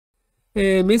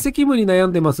面積夢に悩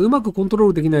んでます。うまくコントロー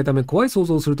ルできないため、怖い想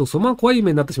像をすると、そのまま怖い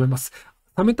夢になってしまいます。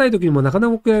貯めたい時にもなかな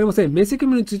か起きられません。面積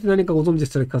夢について何かご存知でし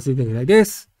たら聞かせていただきたいで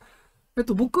す。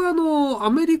僕はア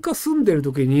メリカ住んでる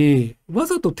時に、わ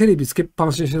ざとテレビつけっぱ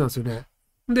なしにしてたんですよね。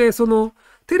で、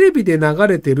テレビで流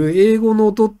れてる英語の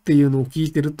音っていうのを聞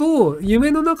いてると、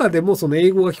夢の中でもその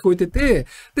英語が聞こえてて、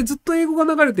で、ずっと英語が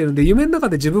流れてるんで、夢の中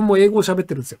で自分も英語を喋っ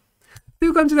てるんですよ。ってい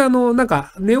う感じで、なん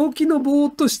か、寝起きのぼ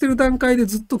ーっとしてる段階で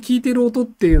ずっと聞いてる音っ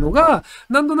ていうのが、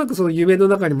なんとなくその夢の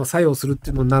中にも作用するっ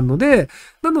ていうのになるので、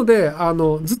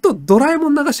ずっとドラえも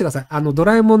ん流してください。ド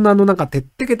ラえもんのなんか、てっ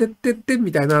てけてってって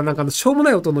みたいな、なんかしょうもな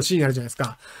い音のシーンあるじゃないです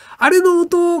か。あれの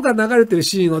音が流れてる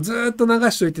シーンをずっと流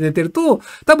しといて寝てると、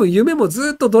多分夢も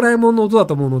ずっとドラえもんの音だ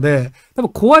と思うので、多分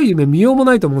怖い夢見ようも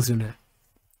ないと思うんですよね。